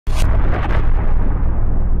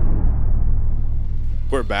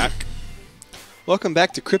We're back. Welcome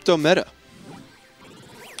back to CryptoMeta.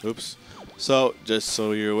 Oops. So, just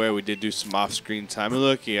so you're aware, we did do some off-screen time. And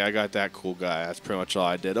look, yeah, I got that cool guy. That's pretty much all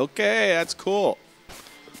I did. Okay, that's cool.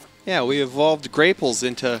 Yeah, we evolved Grappels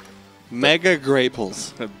into Mega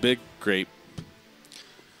Grappels. A big grape.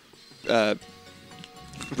 We're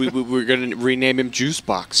going to rename him Juice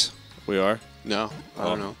Box. We are? No, I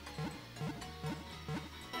don't know.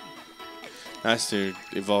 Nice to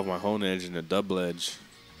evolve my Hone Edge into Double Edge.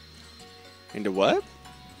 Into what?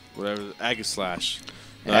 Whatever. Agaslash.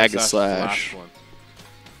 No, Agaslash. that's the last one.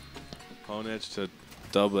 Hone Edge to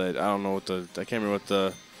Double Edge. I don't know what I can't remember what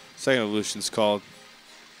the second evolution's called.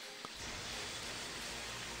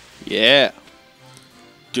 Yeah.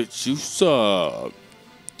 Did you suck?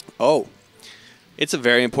 Oh. It's a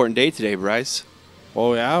very important day today, Bryce.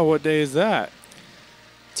 Oh, yeah? What day is that?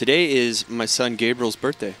 Today is my son Gabriel's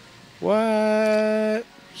birthday. What?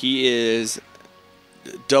 He is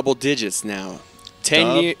double digits now.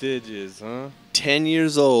 10 digits, huh? 10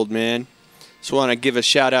 years old, man. Just want to give a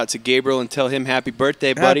shout out to Gabriel and tell him happy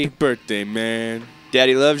birthday, buddy. Happy birthday, man.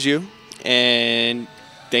 Daddy loves you, and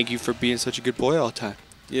thank you for being such a good boy all the time.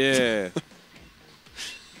 Yeah.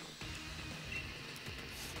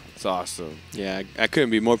 It's awesome. Yeah, I couldn't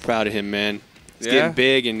be more proud of him, man. He's Yeah? getting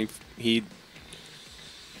big, and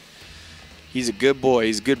he's a good boy.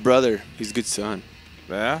 He's a good brother. He's a good son.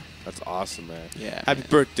 Yeah? That's awesome, man. Yeah. Happy man.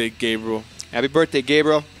 birthday, Gabriel. Happy birthday,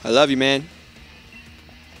 Gabriel. I love you, man.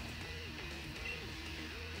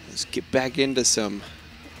 Let's get back into some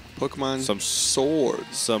Pokemon Some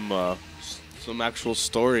swords. Some actual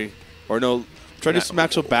story. Or no, try to do some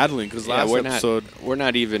actual battling, because last episode... We're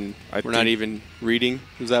not even reading.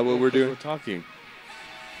 Is that what we're doing? We're talking.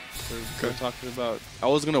 We're talking about... I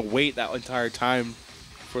was going to wait that entire time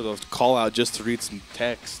for the call out just to read some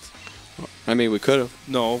text. I mean, we could have.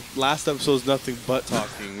 No, last episode's nothing but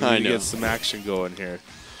talking. We I need to know. get some action going here.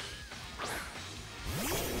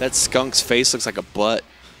 That skunk's face looks like a butt.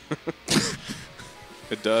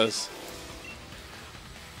 It does.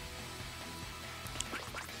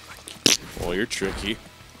 Oh, you're tricky.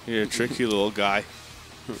 You're a tricky little guy.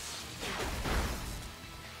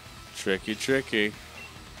 Tricky, tricky.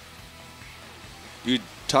 Dude,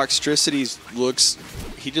 Toxtricity looks...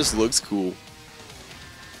 He just looks cool.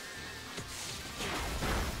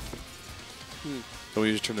 Can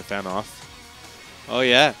we just turn the fan off? Oh,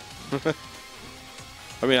 yeah.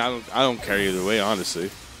 I mean, I don't care either way, honestly.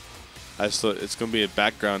 I just thought it's gonna be a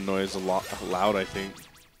background noise, a lot loud. I think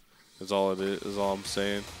is all it is. Is all I'm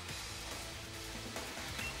saying.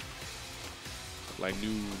 Like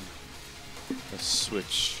noon. Let's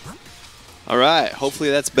switch. All right.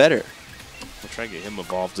 Hopefully that's better. I'll try to get him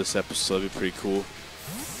evolved this episode. It'd be pretty cool.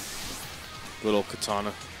 Little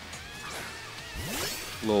katana.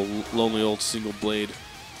 Little lonely old single blade.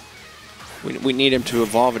 We need him to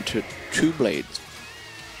evolve into 2 blades.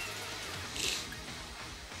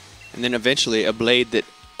 And then eventually a blade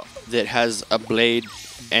that has a blade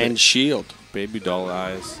and shield. Baby doll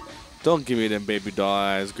eyes. Don't give me them baby doll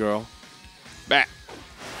eyes, girl. Bah.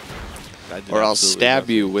 Or I'll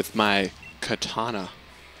stab you with my katana.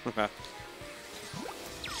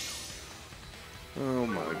 Oh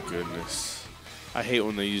my goodness. I hate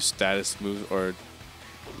when they use status moves or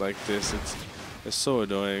like this. It's so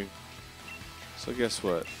annoying. So guess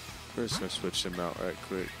what? We're just gonna switch him out right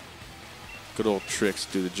quick. Good old tricks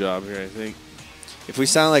do the job here, I think. If we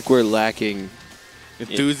sound like we're lacking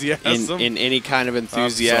enthusiasm in any kind of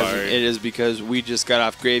enthusiasm, sorry. it is because we just got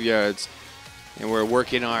off graveyards and we're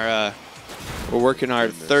working our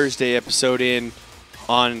Thursday episode in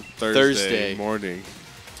on Thursday morning.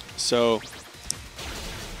 So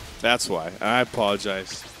that's why. I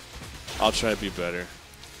apologize. I'll try to be better.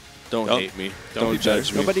 Don't hate me. Don't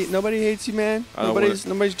judge me. Nobody hates you, man. I don't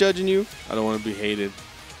Nobody's judging you. I don't want to be hated.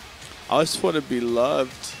 I just want to be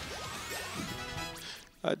loved.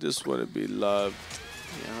 I just want to be loved.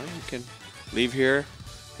 Yeah, you can leave here,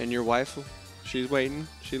 and your wife, she's waiting.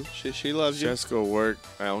 She loves you. Just go work.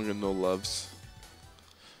 I don't get no loves.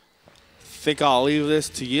 Think I'll leave this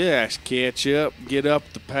to you, Ash Ketchup. Get up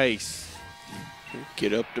the pace.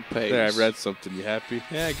 Get up the pace. There, I read something. You happy?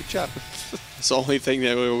 Yeah, good job. It's the only thing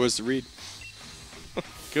that was to read.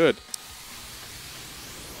 Good.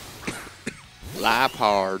 Laugh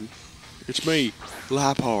hard. It's me.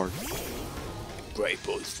 Laugh hard.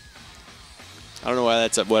 Grapples. I don't know why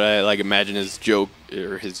that's what I like. Imagine his joke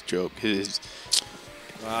or his joke. His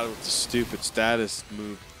with the stupid status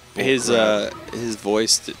move. his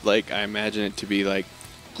voice. Like I imagine it to be like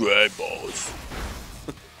Grapples.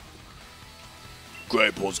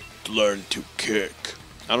 Grapples learn to kick.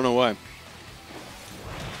 I don't know why.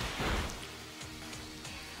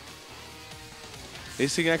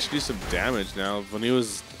 These things actually do some damage now. When he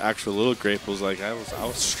was actual little Grappels, like I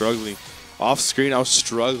was struggling. Off screen, I was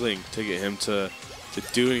struggling to get him to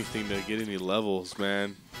do anything, to get any levels,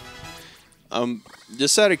 man.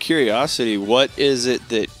 Just out of curiosity, what is it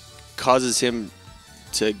that causes him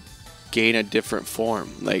to gain a different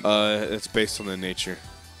form? Like, it's based on the nature.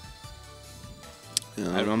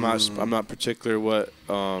 I'm not particular what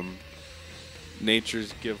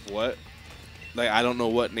natures give what. Like, I don't know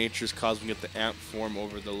what natures cause me to get the amp form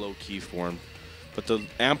over the low key form, but the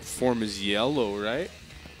amp form is yellow, right?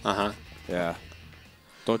 Yeah.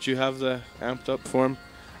 Don't you have the amped up form?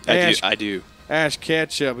 I do. Ash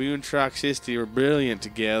Ketchup, you and Troxicity were brilliant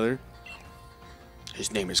together.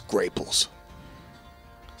 His name is Grappels.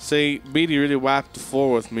 See, Beatty really wiped the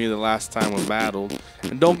floor with me the last time we battled.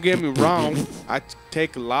 And don't get me wrong, I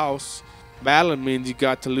take a loss. Battling means you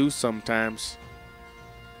got to lose sometimes.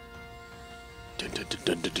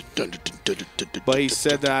 But he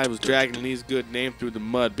said that I was dragging Lee's good name through the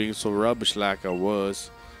mud, being so rubbish like I was.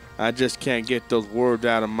 I just can't get those words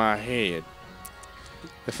out of my head.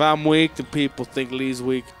 If I'm weak, the people think Lee's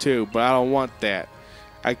weak too, but I don't want that.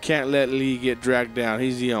 I can't let Lee get dragged down.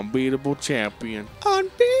 He's the unbeatable champion.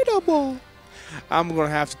 Unbeatable. I'm going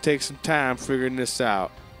to have to take some time figuring this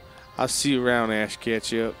out. I'll see you around, Ash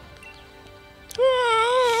Ketchup.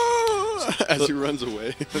 As he runs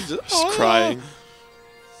away. just crying.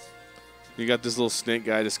 You got this little snake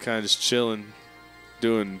guy just kind of just chilling,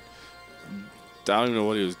 doing... I don't even know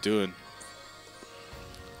what he was doing.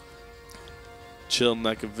 Chilling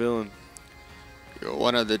like a villain. You're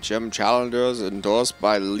one of the gym challengers endorsed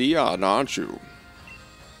by Leon, aren't you?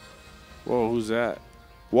 Whoa, who's that?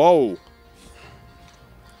 Whoa.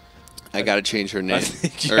 I gotta change her name. I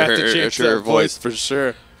think you have to change her that voice for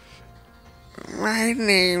sure. My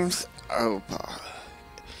name's Opal.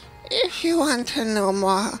 If you want to know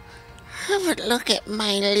more, have a look at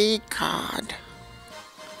my lead card.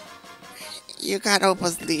 You got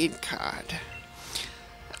Opal's lead card.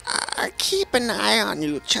 Keep an eye on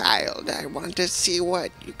you, child. I want to see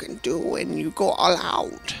what you can do when you go all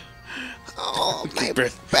out. Oh, my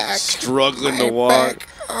back. Struggling to walk. Back.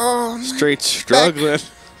 Oh, straight struggling.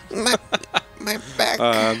 My back.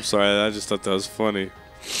 I'm sorry. I just thought that was funny.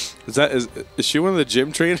 Is she one of the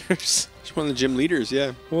gym trainers? She's one of the gym leaders,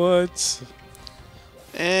 yeah. What?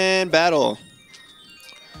 And battle.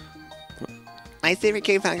 My favorite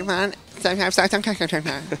cave Pokemon.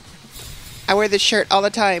 I wear this shirt all the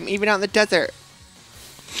time, even out in the desert.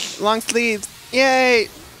 Long sleeves. Yay!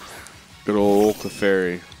 Good old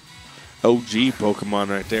Clefairy. OG Pokemon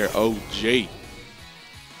right there. OG.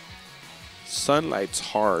 Sunlight's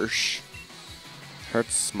harsh.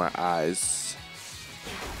 Hurts my eyes.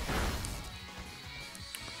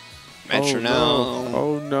 Metronome.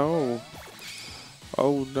 Oh no.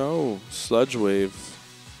 Oh no. Sludge Wave.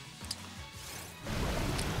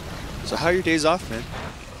 So how are your days off, man?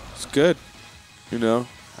 It's good. You know.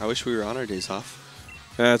 I wish we were on our days off.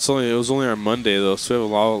 Yeah, it was only our Monday though, so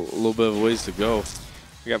we have a little bit of a ways to go.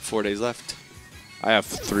 We got 4 days left. I have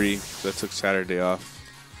 3. I took Saturday off.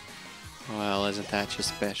 Well, isn't that just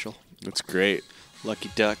special? It's great.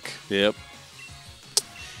 Lucky duck. Yep.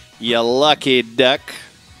 You lucky duck.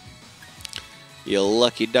 You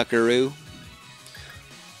lucky duckaroo.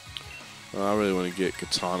 Well, I really want to get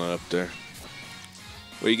Katana up there.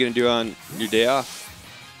 What are you going to do on your day off?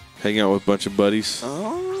 Hang out with a bunch of buddies.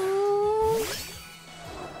 Oh.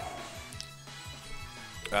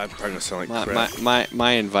 I'm probably going to sound like crap.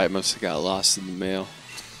 My invite must have got lost in the mail.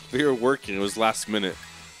 We were working. It was last minute.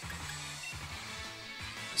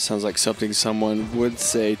 Sounds like something someone would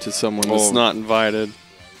say to someone that's not invited.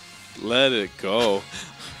 Let it go.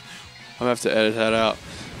 I'm going to have to edit that out.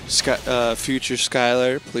 Future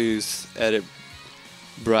Skyler, please edit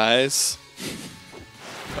Bryce.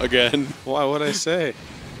 Again. Why? What'd I say?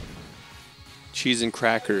 Cheese and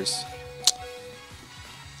crackers.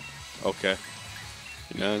 Okay.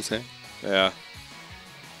 You know what I'm saying? Yeah.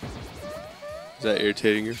 Is that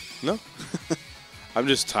irritating you? No. I'm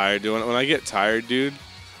just tired, dude. When I get tired, dude,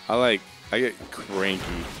 I get cranky.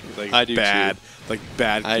 Like I do bad. too. Like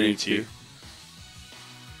bad I do cranky. too.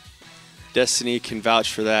 Destiny can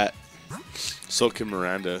vouch for that. So can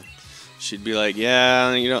Miranda. She'd be like, yeah,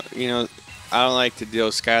 I don't like to deal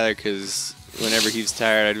with Skyler because whenever he's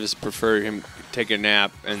tired, I just prefer him take a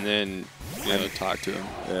nap and then talk to him.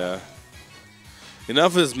 Yeah.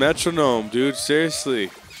 Enough of this metronome, dude. Seriously.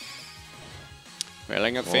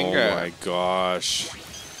 Wailing a finger. Oh my gosh.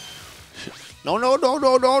 No.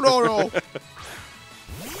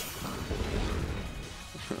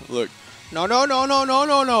 Look.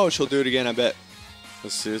 No. She'll do it again, I bet.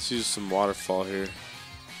 Let's see. Let's use some waterfall here.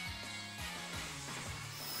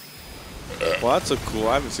 Well, that's so cool.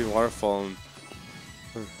 I haven't seen waterfall in...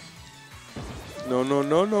 No, no,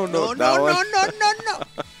 no, no, no. No.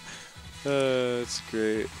 That's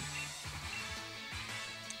great.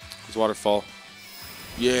 It's waterfall.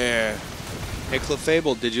 Yeah. Hey,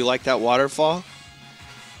 Clefable, did you like that waterfall?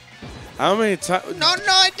 How many times? No,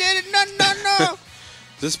 I didn't. No.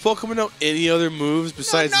 Does this Pokemon know any other moves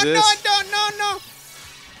besides this? No, I don't. No.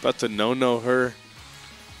 About to no her.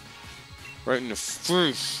 Right in the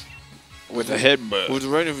face. With a headbutt.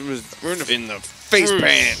 Right In the face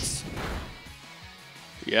pants.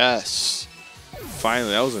 Yes.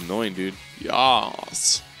 Finally, that was annoying, dude.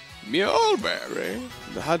 Yes. Muleberry.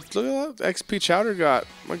 Look at that XP Chowder got.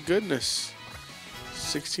 My goodness.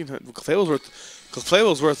 1,600.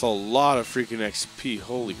 Clefable's worth a lot of freaking XP.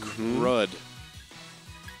 Holy crud.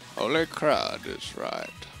 Holy crud is right.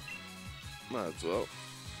 Might as well.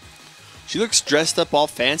 She looks dressed up all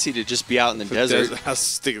fancy to just be out in the desert. I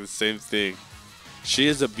was thinking the same thing. She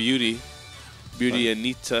is a beauty. Beauty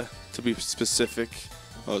Anita, to be specific.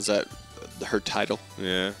 Oh, is that her title?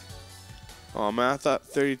 Yeah. Oh, man, I thought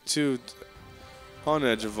 32 On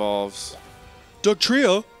Edge evolves. Doug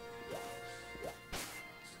Trio.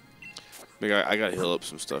 I gotta heal up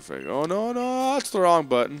some stuff right now. Oh, no, that's the wrong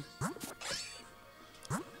button.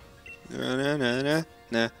 Na.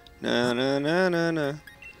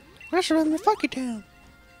 Let's run the fucking town.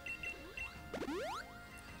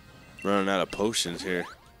 Running out of potions here.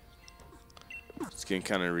 It's getting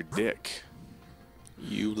kind of ridiculous.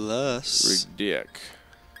 You lust. I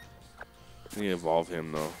need to evolve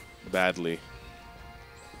him, though. Badly.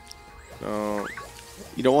 No.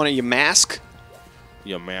 You don't want a mask?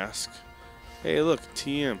 Your mask. Hey, look.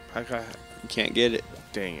 TM. You can't get it.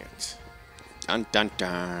 Dang it. Dun dun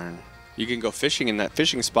dun. You can go fishing in that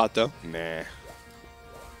fishing spot, though. Nah.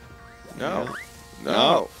 No.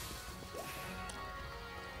 No.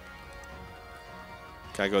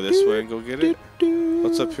 Can I go this way and go get it?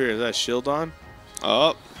 What's up here? Is that shield on?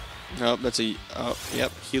 Oh. Nope, that's a... Oh,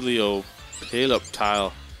 yep. Helioptile.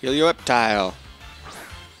 Helioptile.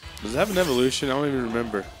 Does it have an evolution? I don't even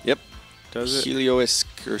remember. Yep. Does it?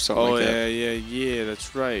 Helioisk or something like that. Yeah.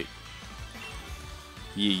 That's right.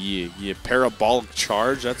 Yeah. Parabolic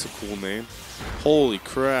Charge. That's a cool name. Holy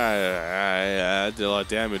crap. I did a lot of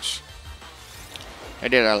damage. I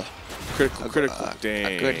did a Critical. Dang.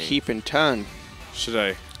 A good heaping ton. Should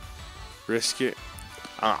I risk it?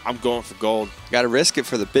 I'm going for gold. Gotta risk it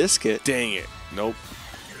for the biscuit. Dang it. Nope.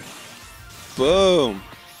 Boom.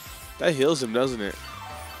 That heals him, doesn't it?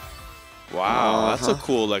 Wow, that's a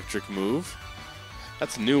cool electric move.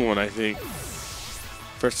 That's a new one, I think.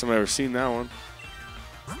 First time I've ever seen that one.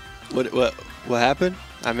 What happened?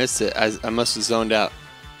 I missed it. I must have zoned out.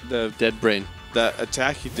 The Dead brain. That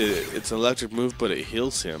attack he did, it's an electric move, but it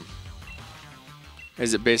heals him.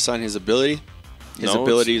 Is it based on his ability? His No,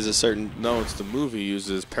 ability is a certain... No, it's the move he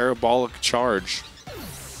uses. Parabolic Charge.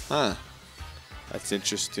 Huh. That's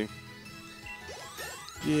interesting.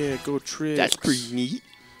 Yeah, go Tricks. That's pretty neat.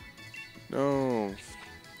 No.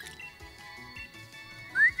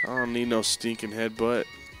 I don't need no stinking headbutt.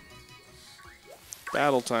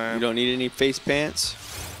 Battle time. You don't need any face pants?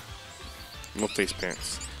 No face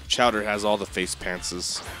pants. Chowder has all the face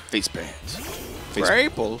pantses. Face pants. Face,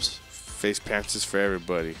 Grapples. face pantses for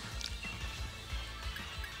everybody.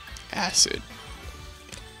 Acid.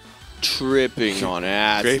 Tripping on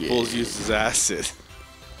acid. Grapples uses acid.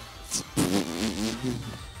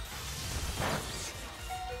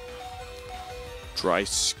 Dry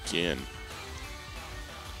skin.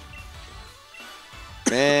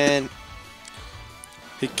 Man.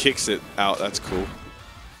 He kicks it out. That's cool.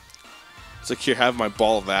 It's like, here, have my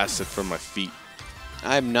ball of acid from my feet.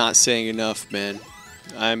 I'm not saying enough, man.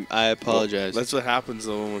 I apologize. Well, that's what happens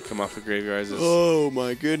though when we come off the graveyards. Oh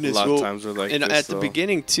my goodness! A lot of times we're like and this, at the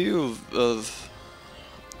beginning too of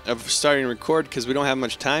starting to record, because we don't have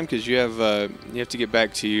much time, because you have to get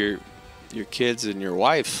back to your kids and your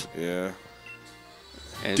wife. Yeah.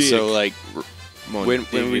 And so like when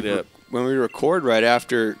we record right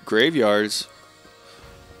after graveyards,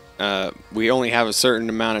 we only have a certain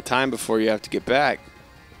amount of time before you have to get back.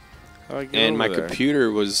 And my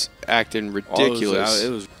computer was acting ridiculous. It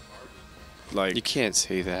was like, you can't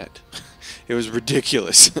say that. It was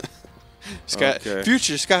ridiculous. Okay.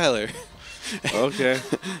 Future Skyler. Okay.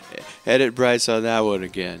 Edit Bryce on that one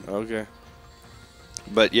again. Okay.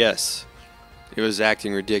 But yes, it was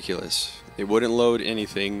acting ridiculous. It wouldn't load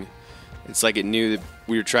anything. It's like it knew that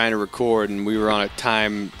we were trying to record and we were on a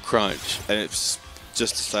time crunch. And it's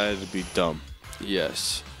just decided to be dumb.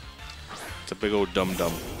 Yes. It's a big old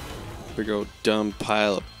dum-dum. Big old dumb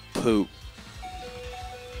pile of poop.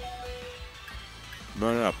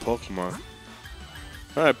 Running out of Pokemon.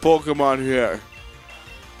 All right, Pokemon here.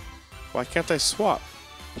 Why can't I swap?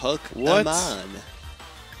 Pokemon. What?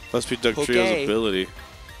 Must be Doug Poke. Trio's ability.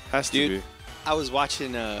 Has to Dude, be. I was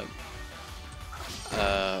watching it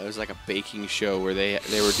was like a baking show where they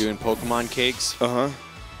were doing Pokemon cakes,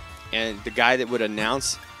 and the guy that would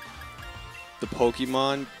announce the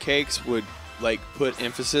Pokemon cakes would like put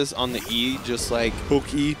emphasis on the E, just like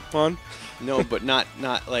Pokemon. no, but not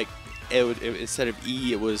like it would. Instead of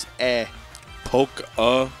E, it was eh. Poke.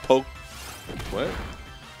 What?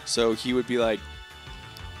 So he would be like,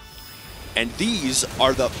 and these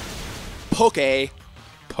are the Pokemon.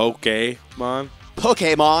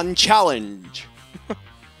 Pokemon Challenge. I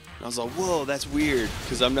was like, whoa, that's weird,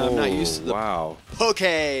 because I'm not used to the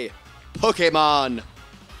Pokemon.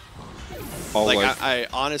 Oh, Like, I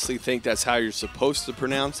honestly think that's how you're supposed to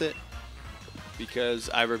pronounce it, because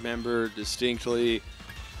I remember distinctly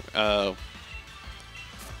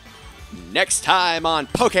next time on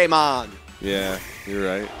Pokemon. Yeah, you're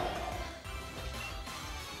right.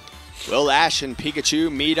 Will Ash and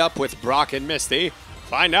Pikachu meet up with Brock and Misty?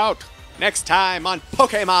 Find out next time on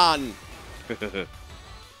Pokemon.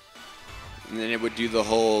 And then it would do the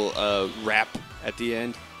whole rap at the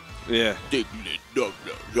end. Yeah. I'd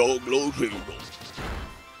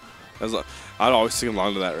always sing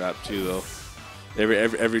along to that rap too, though.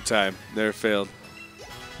 Every time, never failed.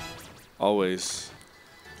 Always.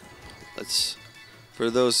 For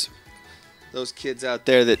those kids out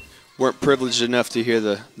there that weren't privileged enough to hear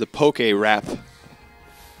the Poke rap. Let's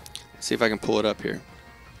see if I can pull it up here.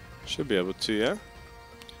 Should be able to, yeah.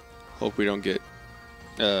 Hope we don't get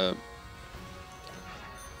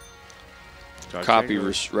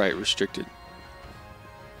copyright restricted.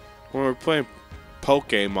 When we're playing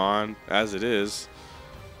Pokemon, as it is,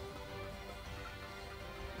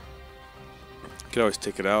 you can always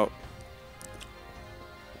take it out.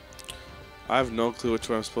 I have no clue which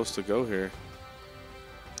way I'm supposed to go here.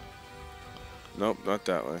 Nope, not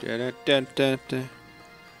that way. Da-da-da-da-da.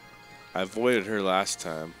 I avoided her last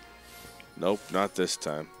time. Nope, not this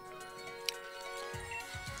time.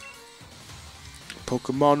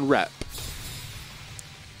 Pokemon rap.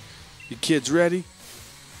 You kids ready?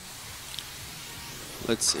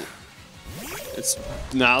 Let's see. It's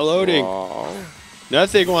not loading. Aww.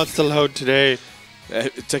 Nothing wants to load today.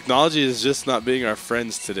 Technology is just not being our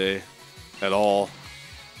friends today. At all.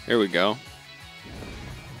 Here we go.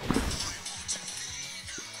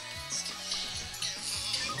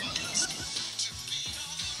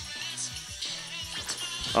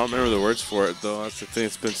 I don't remember the words for it, though. That's the thing.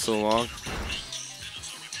 It's been so long.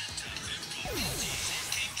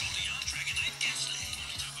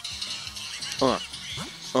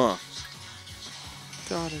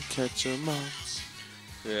 Gotta catch 'em all.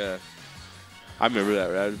 Yeah. I remember that,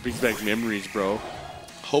 right? It brings back memories, bro.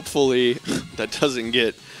 Hopefully that doesn't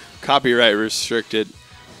get copyright restricted.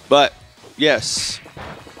 But yes,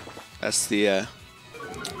 that's the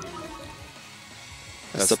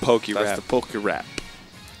Poke rap. That's the Poke rap.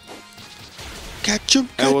 Catch 'em,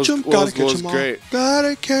 And catch 'em, gotta catch 'em all. Great.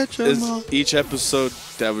 Gotta catch 'em all. Each episode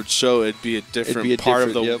that would show it'd be a different part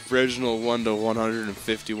of the original 1 to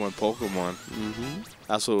 151 Pokemon.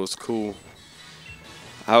 That's what was cool.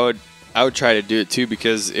 I would try to do it too,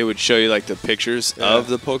 because it would show you like the pictures of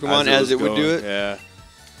the Pokemon as it would do it. Yeah.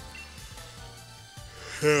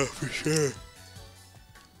 Yeah, for sure.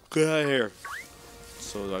 Get out of here.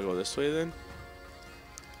 So do I go this way then?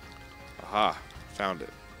 Aha, found it.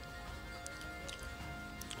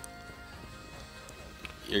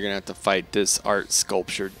 You're gonna have to fight this art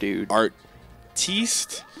sculpture dude.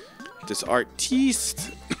 Artiste? This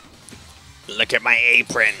artiste? Look at my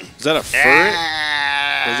apron. Is that a furret?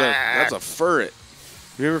 That's a furret.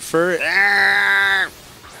 You ever furret?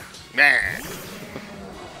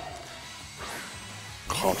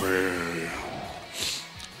 Copy.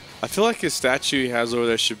 I feel like his statue he has over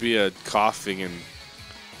there should be a coughing and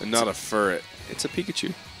not a furret. It's a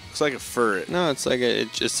Pikachu. Looks like a furret. No, it's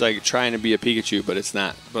like trying to be a Pikachu, but it's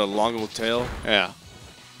not. But a long little tail? Yeah.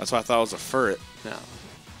 That's why I thought it was a furret. No.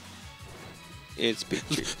 It's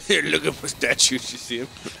Pikachu. Here, look at my statues. You see him?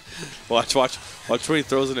 Watch when he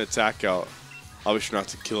throws an attack out. I'll be sure not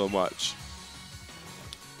to kill him much.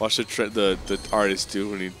 Watch the artist do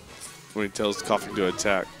when he tells coughing to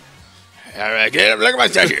attack. All right, get him. Look at my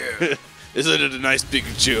statue. Isn't it a nice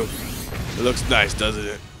Pikachu? It looks nice, doesn't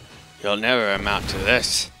it? You'll never amount to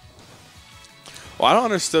this. Well, I don't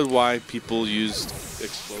understand why people use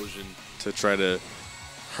explosion to try to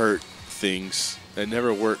hurt things. It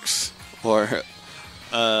never works. Or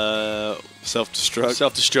self-destruct.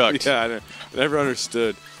 Self-destruct. Yeah, I never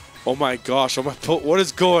understood. Oh my gosh! What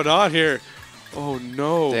is going on here? Oh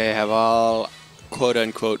no! They have all quote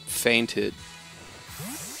unquote fainted.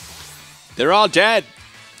 They're all dead.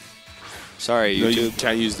 Sorry, No, YouTube. you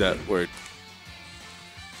can't use that word.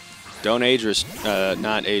 Don't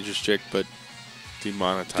not age restrict, but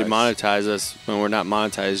demonetize us when we're not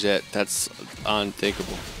monetized yet. That's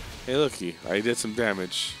unthinkable. Hey, looky, I did some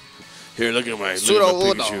damage. Here, look at my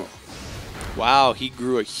Pikachu. Wow, he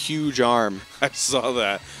grew a huge arm. I saw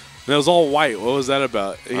that. And it was all white. What was that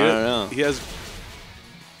about? I don't know. He has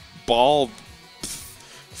ball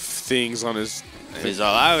things on his. He's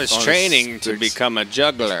all, I was training to become a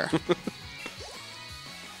juggler.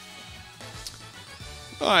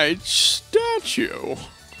 Statue.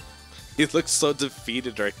 He looks so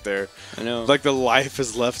defeated right there. I know. Like the life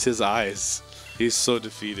has left his eyes. He's so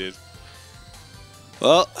defeated.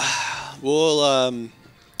 Well, we'll look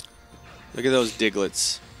at those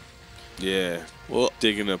Diglets. Yeah. Well,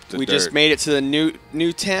 digging up the we dirt. just made it to the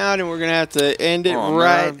new town, and we're gonna have to end it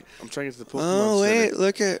right. Man. I'm trying to get to the Pokemon Oh wait, Center.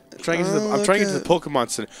 look at. I'm trying to get to the Pokemon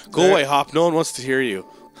Center. Go away, Hop. No one wants to hear you.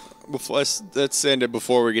 Before, let's end it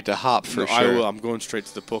before we get to Hop for sure. I will. I'm going straight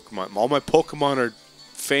to the Pokemon. All my Pokemon are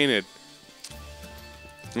fainted.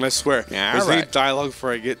 And I swear, Yeah, there's any right. dialogue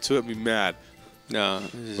before I get to it, be mad. No,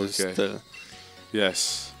 this is Okay. just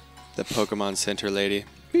Yes. the Pokemon Center lady.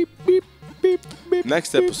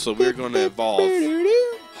 Next episode, we're going to evolve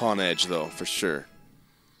Honedge, though, for sure.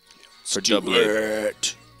 For double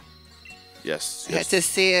it. Yes. Good Yes. to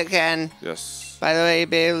see you again. Yes. By the way, you'll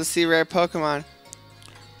be able to see rare Pokemon.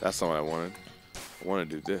 That's not what I wanted. I want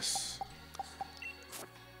to do this.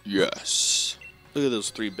 Yes. Look at those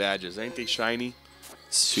 3 badges. Ain't they shiny?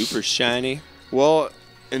 Super shiny. Well,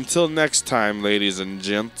 until next time, ladies and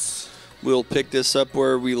gents. We'll pick this up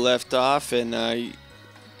where we left off, and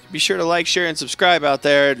be sure to like, share, and subscribe out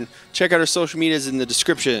there, and check out our social medias in the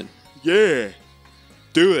description. Yeah.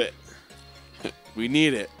 Do it. We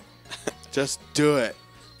need it. Just do it.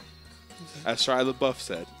 As Shia LaBeouf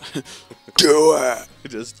said. Do it.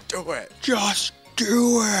 Just do it. Just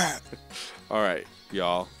do it. All right,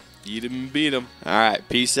 y'all. Eat 'em and beat 'em. All right.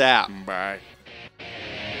 Peace out. Bye.